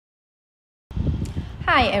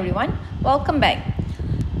Hi everyone, welcome back.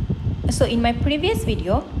 So in my previous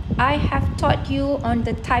video, I have taught you on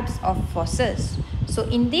the types of forces. So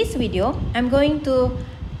in this video, I'm going to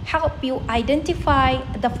help you identify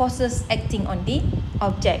the forces acting on the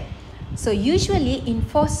object. So usually in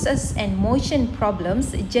forces and motion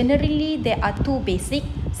problems, generally there are two basic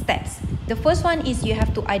steps. The first one is you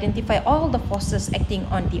have to identify all the forces acting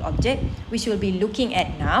on the object, which we'll be looking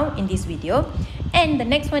at now in this video. And the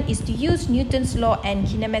next one is to use Newton's law and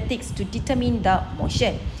kinematics to determine the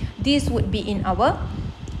motion. This would be in our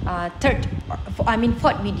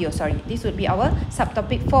fourth video, This would be our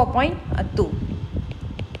subtopic 4.2.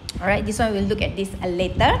 Alright, this one we'll look at this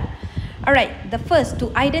later. Alright, the first,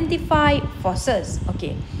 to identify forces.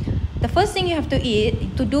 Okay, the first thing you have to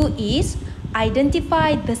do is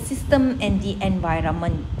identify the system and the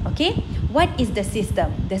environment. Okay, what is the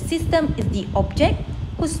system? The system is the object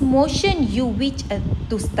whose motion you wish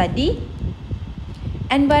to study.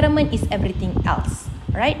 Environment is everything else,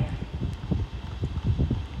 right?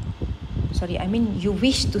 You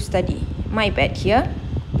wish to study. My bad here.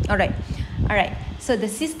 Alright. So the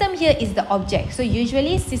system here is the object. So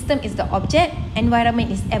usually system is the object,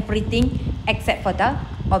 environment is everything except for the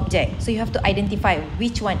object. So you have to identify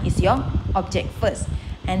which one is your object first.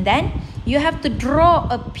 And then you have to draw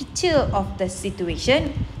a picture of the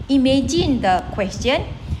situation. Imagine the question.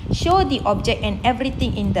 Show the object and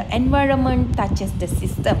everything in the environment touches the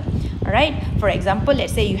system. Alright. For example,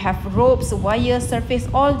 let's say you have ropes, wire, surface.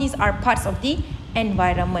 All these are parts of the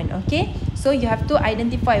environment. Okay. So you have to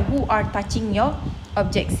identify who are touching your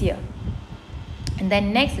objects here. And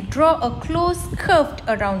then next, draw a closed curve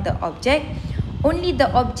around the object. Only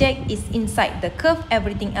the object is inside the curve,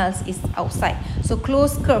 everything else is outside. So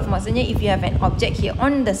closed curve maksudnya if you have an object here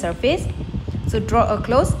on the surface, so draw a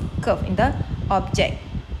closed curve in the object.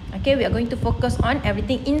 Okay, we are going to focus on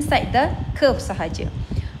everything inside the curve sahaja.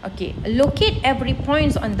 Okay, locate every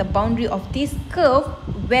point on the boundary of this curve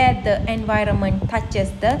where the environment touches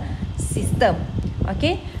the system.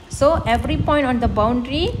 Okay, so every point on the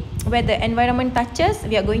boundary where the environment touches,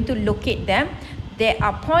 we are going to locate them. There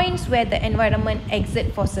are points where the environment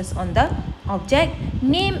exert forces on the object.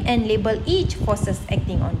 Name and label each forces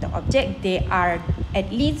acting on the object. There are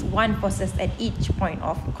at least one forces at each point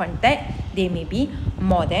of contact. There may be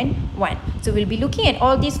more than one. So we'll be looking at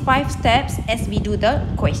all these 5 steps as we do the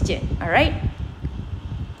question. Alright.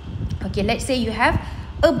 Okay, let's say you have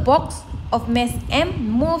a box of mass M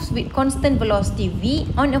moves with constant velocity V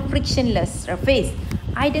on a frictionless surface.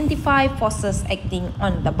 Identify forces acting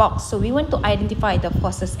on the box. So we want to identify the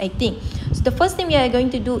forces acting. So the first thing we are going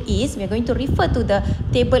to do is we are going to refer to the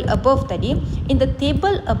table above tadi. In the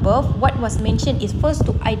table above, what was mentioned is first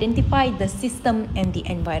to identify the system and the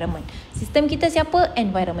environment. System kita siapa?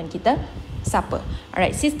 Environment kita siapa?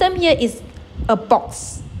 Alright, system here is a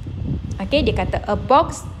box. Okay, dia kata a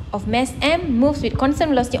box of mass M moves with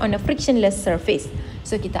constant velocity on a frictionless surface.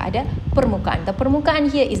 So kita ada permukaan. The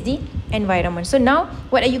permukaan here is the environment. So now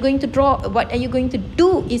what are you going to draw? What are you going to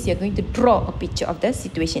do is you're going to draw a picture of the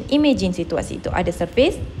situation. Imagine situasi itu ada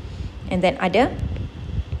surface and then ada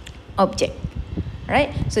object.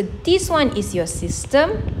 Alright. So this one is your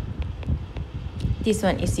system. This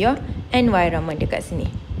one is your environment dekat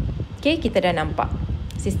sini. Okay, kita dah nampak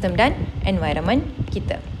system dan environment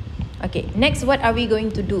kita. Okay, next what are we going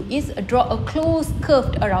to do is draw a closed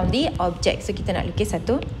curve around the object. So kita nak lukis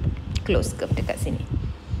satu closed curve dekat sini.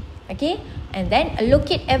 Okay, and then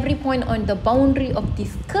locate every point on the boundary of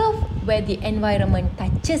this curve where the environment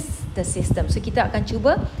touches the system. So kita akan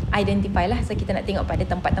cuba identify lah. So kita nak tengok pada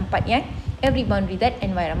tempat-tempat yang every boundary that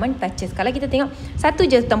environment touches. Kalau kita tengok satu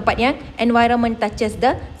je tempat yang environment touches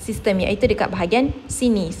the system, iaitu dekat bahagian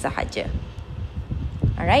sini sahaja.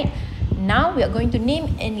 Alright. Now we are going to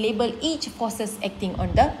name and label each forces acting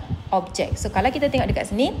on the object. So kalau kita tengok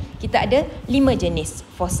dekat sini, kita ada 5 jenis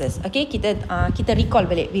forces. Okay, kita recall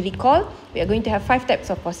balik. We are going to have 5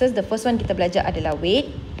 types of forces. The first one kita belajar adalah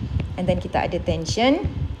weight, and then kita ada tension,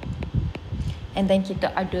 and then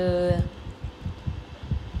kita ada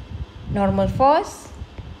normal force,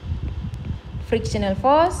 frictional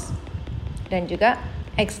force, dan juga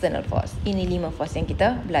external force. Ini 5 force yang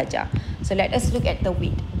kita belajar. So let us look at the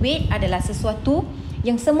weight. Weight adalah sesuatu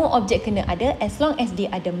yang semua objek kena ada as long as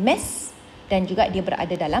dia ada mass dan juga dia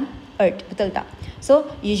berada dalam earth. Betul tak? So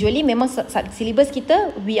usually memang syllabus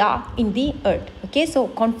kita we are in the earth. Okay,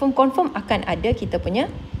 so confirm akan ada kita punya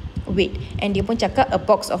weight. And dia pun cakap a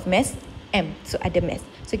box of mass M. So ada mass.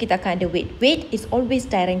 So kita akan ada weight. Weight is always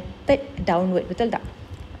directed downward. Betul tak?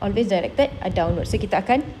 Always directed downward. So kita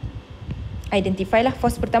akan identify lah.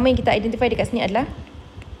 Force pertama yang kita identify dekat sini adalah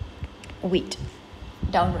weight,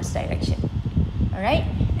 downwards direction. Alright.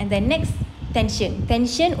 And then next, tension.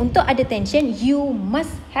 Tension, untuk ada tension, you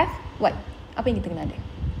must have what? Apa yang kita kena ada?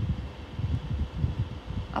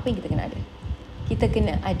 Apa yang kita kena ada? Kita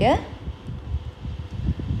kena ada,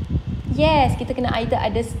 yes, kita kena either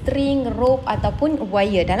ada string, rope ataupun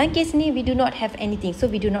wire. Dalam kes ni, we do not have anything.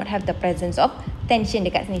 So, we do not have the presence of tension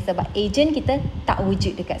dekat sini. Sebab agent kita tak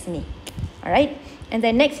wujud dekat sini. Alright. And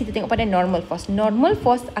then next, kita tengok pada normal force. Normal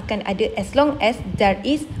force akan ada as long as there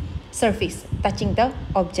is surface touching the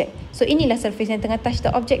object. So, inilah surface yang tengah touch the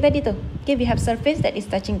object tadi tu. Okay, we have surface that is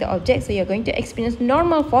touching the object. So, you're going to experience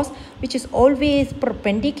normal force which is always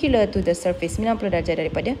perpendicular to the surface. 90 darjah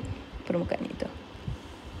daripada permukaan itu.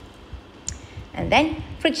 And then,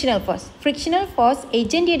 frictional force. Frictional force,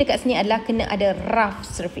 agent dia dekat sini adalah kena ada rough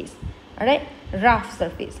surface. Alright? Rough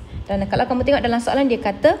surface. Dan kalau kamu tengok dalam soalan dia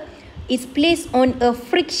kata, is placed on a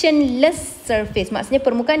frictionless surface. Maksudnya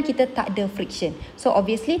permukaan kita tak ada friction. So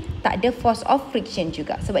obviously tak ada force of friction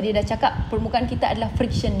juga. Sebab dia dah cakap permukaan kita adalah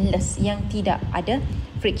frictionless, yang tidak ada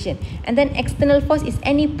friction. And then external force is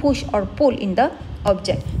any push or pull in the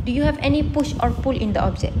object. Do you have any push or pull in the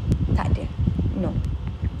object? Tak ada. No.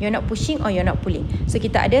 You're not pushing or you're not pulling. So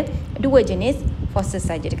kita ada dua jenis forces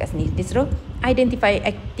saja dekat sini. Disuruh identify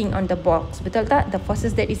acting on the box. Betul tak? The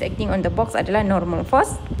forces that is acting on the box adalah normal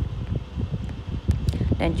force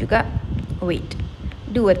dan juga weight.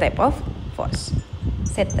 Dua type of force.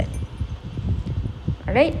 Settled.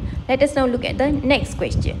 Alright, let us now look at the next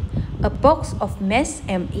question. A box of mass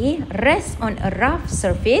MA rests on a rough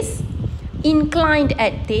surface inclined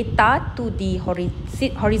at theta to the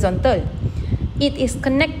horizontal. It is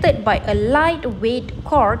connected by a lightweight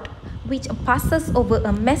cord which passes over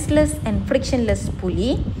a massless and frictionless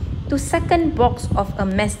pulley to second box of a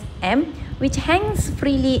mass M which hangs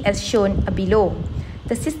freely as shown below.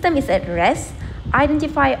 The system is at rest.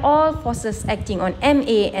 Identify all forces acting on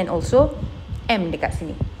MA and also M dekat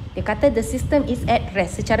sini. Dia kata the system is at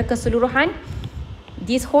rest. Secara keseluruhan,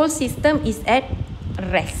 this whole system is at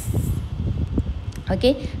rest.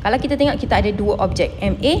 Okay, kalau kita tengok kita ada dua objek,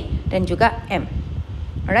 MA dan juga M.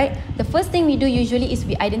 Alright, the first thing we do usually is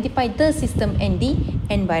we identify the system and the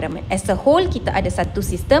environment. As a whole, kita ada satu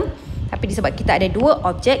sistem. Tapi disebab kita ada dua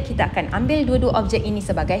objek, kita akan ambil dua-dua objek ini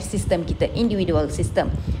sebagai sistem kita, individual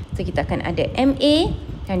system. So, kita akan ada MA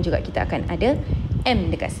dan juga kita akan ada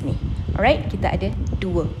M dekat sini. Alright, kita ada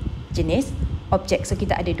dua jenis objek. So,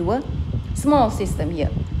 kita ada dua small system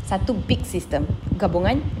here. Satu big system,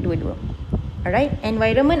 gabungan dua-dua. Alright,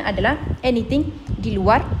 environment adalah anything di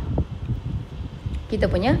luar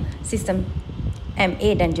kita punya sistem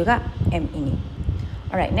MA dan juga M ini.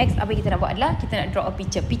 Alright, next apa yang kita nak buat adalah kita nak draw a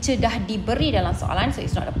picture. Picture dah diberi dalam soalan, so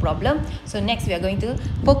it's not a problem. So next we are going to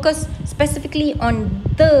focus specifically on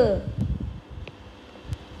the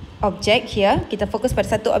object here. Kita fokus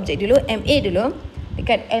pada satu objek dulu, MA dulu.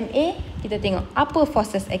 Dekat MA, kita tengok apa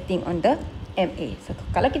forces acting on the MA. So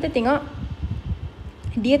kalau kita tengok,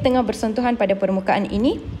 dia tengah bersentuhan pada permukaan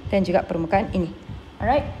ini dan juga permukaan ini.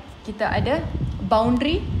 Alright, kita ada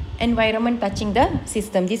boundary environment touching the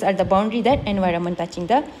system. These are the boundary that environment touching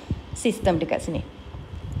the system dekat sini.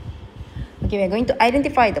 Okay, we are going to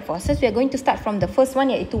identify the forces. We are going to start from the first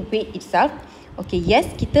one, iaitu weight itself. Okay, yes,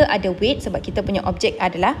 kita ada weight sebab kita punya objek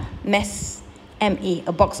adalah mass MA,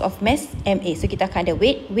 a box of mass MA. So kita akan ada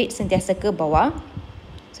weight. Weight sentiasa ke bawah.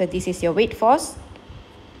 So this is your weight force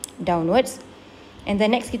downwards. And the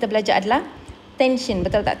next kita belajar adalah tension.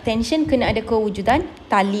 Betul tak? Tension kena ada kewujudan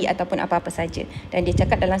tali ataupun apa-apa saja. Dan dia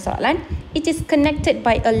cakap dalam soalan, it is connected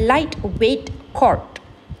by a lightweight cord.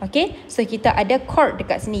 Okay, so kita ada cord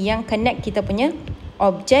dekat sini yang connect kita punya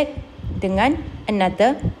objek dengan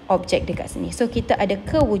another object dekat sini. So kita ada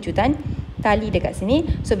kewujudan tali dekat sini.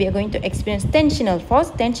 So we are going to experience tensional force.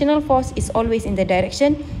 Tensional force is always in the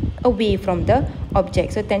direction away from the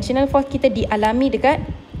object. So tensional force kita dialami dekat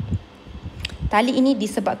tali ini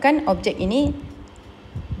disebabkan objek ini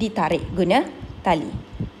ditarik guna tali.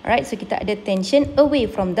 Alright, so kita ada tension away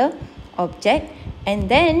from the object. And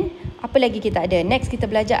then apa lagi kita ada? Next kita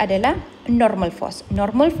belajar adalah normal force.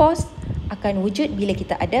 Normal force akan wujud bila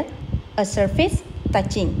kita ada a surface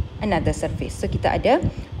touching another surface. So kita ada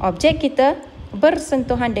objek kita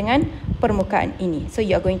bersentuhan dengan permukaan ini. So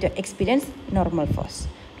you are going to experience normal force.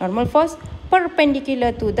 Normal force perpendicular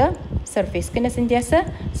to the surface. Kena sentiasa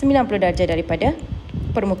 90 darjah daripada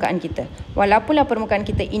permukaan kita. Walaupunlah permukaan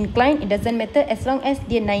kita incline, it doesn't matter as long as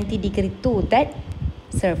dia 90 degree to that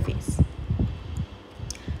surface.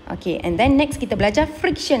 Okay, and then next kita belajar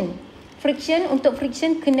friction. Friction, untuk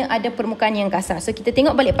friction kena ada permukaan yang kasar. So kita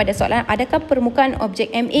tengok balik pada soalan, adakah permukaan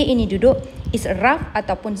objek MA ini duduk is rough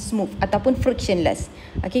ataupun smooth ataupun frictionless.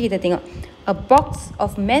 Okay, kita tengok. A box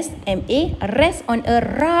of mass MA rests on a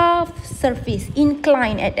rough surface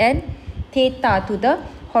inclined at an theta to the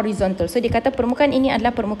horizontal. So dia kata permukaan ini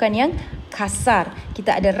adalah permukaan yang kasar.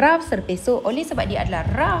 Kita ada rough surface. So oleh sebab dia adalah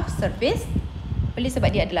rough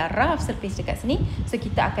surface dekat sini, so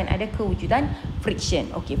kita akan ada kewujudan friction.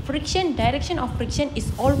 Okay, friction, direction of friction is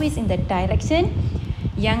always in the direction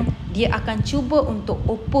yang dia akan cuba untuk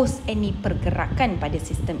oppose any pergerakan pada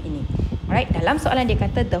sistem ini. Alright, dalam soalan dia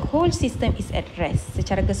kata the whole system is at rest.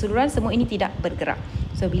 Secara keseluruhan semua ini tidak bergerak.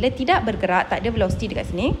 So bila tidak bergerak, tak ada velocity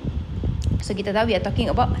dekat sini. So kita tahu we are talking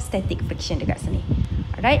about static friction dekat sini.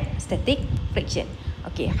 Alright, static friction.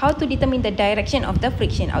 Okay, how to determine the direction of the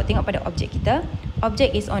friction? Awak tengok pada objek kita.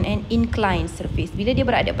 Object is on an inclined surface. Bila dia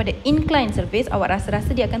berada pada inclined surface, awak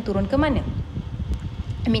rasa-rasa dia akan turun ke mana?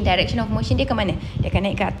 I mean direction of motion dia ke mana? Dia akan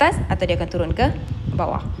naik ke atas atau dia akan turun ke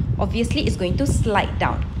bawah? Obviously it's going to slide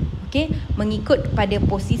down. Okay, mengikut pada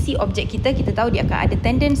posisi objek kita, kita tahu dia akan ada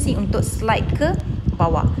tendensi untuk slide ke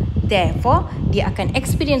bawah. Therefore, dia akan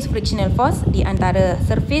experience frictional force di antara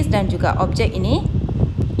surface dan juga objek ini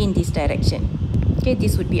in this direction. Okay,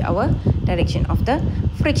 this would be our direction of the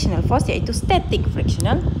frictional force, iaitu static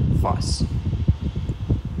frictional force.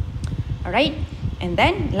 Alright, and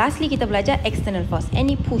then lastly kita belajar external force,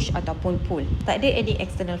 any push ataupun pull. Tak ada any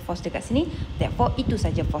external force dekat sini, therefore itu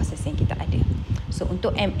saja forces yang kita ada. So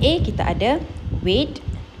untuk MA kita ada weight,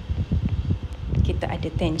 kita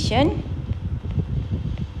ada tension,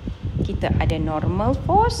 kita ada normal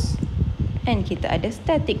force, and kita ada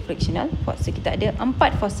static frictional force. So kita ada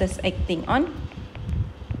 4 forces acting on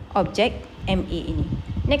objek MA ini.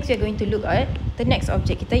 Next we are going to look at the next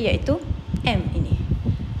object kita, iaitu M ini.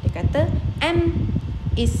 Dia kata M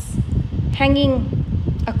is hanging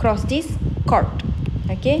across this cord.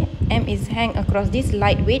 Okay, M is hang across this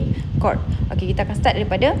lightweight cord. Okay, kita akan start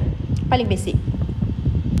daripada paling basic.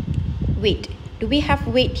 Weight. Do we have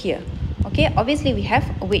weight here? Okay, obviously we have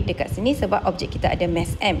weight dekat sini sebab objek kita ada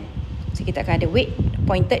mass M. So kita akan ada weight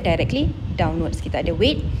pointed directly downwards. Kita ada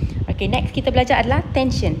weight. Okay, next kita belajar adalah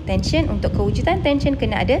tension. Tension, untuk kewujudan tension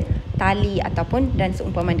kena ada tali ataupun dan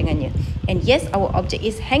seumpama dengannya. And yes, our object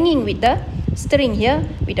is hanging with the string here,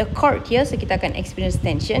 with the cord here. So kita akan experience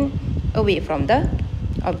tension away from the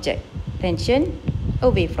object. Tension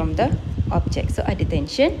away from the object. So ada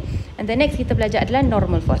tension. And the next kita belajar adalah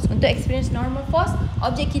normal force. Untuk experience normal force,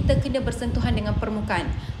 objek kita kena bersentuhan dengan permukaan.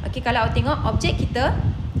 Okay, kalau awak tengok objek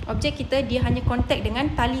kita dia hanya kontak dengan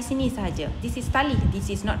tali sini sahaja. This is tali, this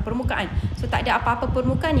is not permukaan. So tak ada apa-apa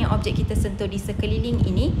permukaan yang objek kita sentuh di sekeliling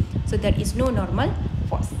ini. So there is no normal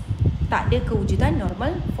force. Tak ada kewujudan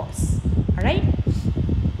normal force. Alright.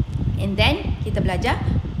 And then kita belajar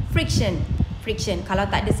friction. Friction, kalau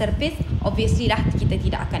tak ada surface, obviously lah kita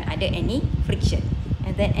tidak akan ada any friction.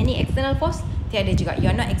 And then any external force, tiada juga.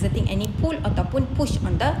 You are not exerting any pull ataupun push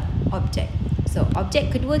on the object. So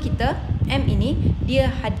objek kedua kita, M ini,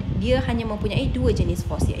 dia hanya mempunyai 2 jenis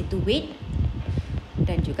force, iaitu weight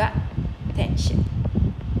dan juga tension.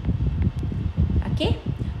 Okay,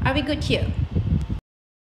 are we good here?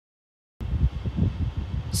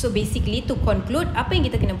 So basically to conclude, apa yang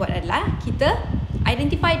kita kena buat adalah kita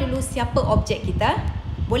identify dulu siapa objek kita.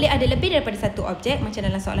 Boleh ada lebih daripada satu objek, macam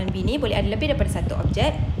dalam soalan B ni, boleh ada lebih daripada satu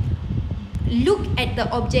objek. Look at the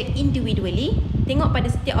object individually. Tengok pada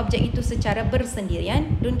setiap objek itu secara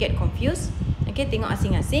bersendirian. Don't get confused. Okay, tengok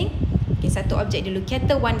asing-asing. Okay, satu objek dulu.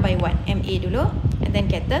 Kata one by one. MA dulu. And then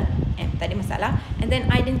kata M. Tak ada masalah. And then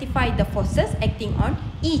identify the forces acting on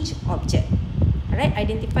each object. Alright,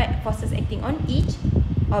 identify forces acting on each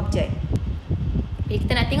object. Bila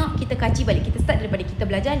kita nak tengok, kita kaji balik. Kita start daripada kita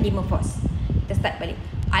belajar 5 force. Kita start balik.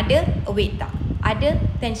 Ada weight tak? Ada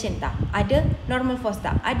tension tak? Ada normal force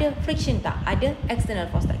tak? Ada friction tak? Ada external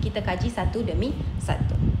force tak? Kita kaji satu demi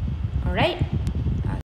satu. Alright.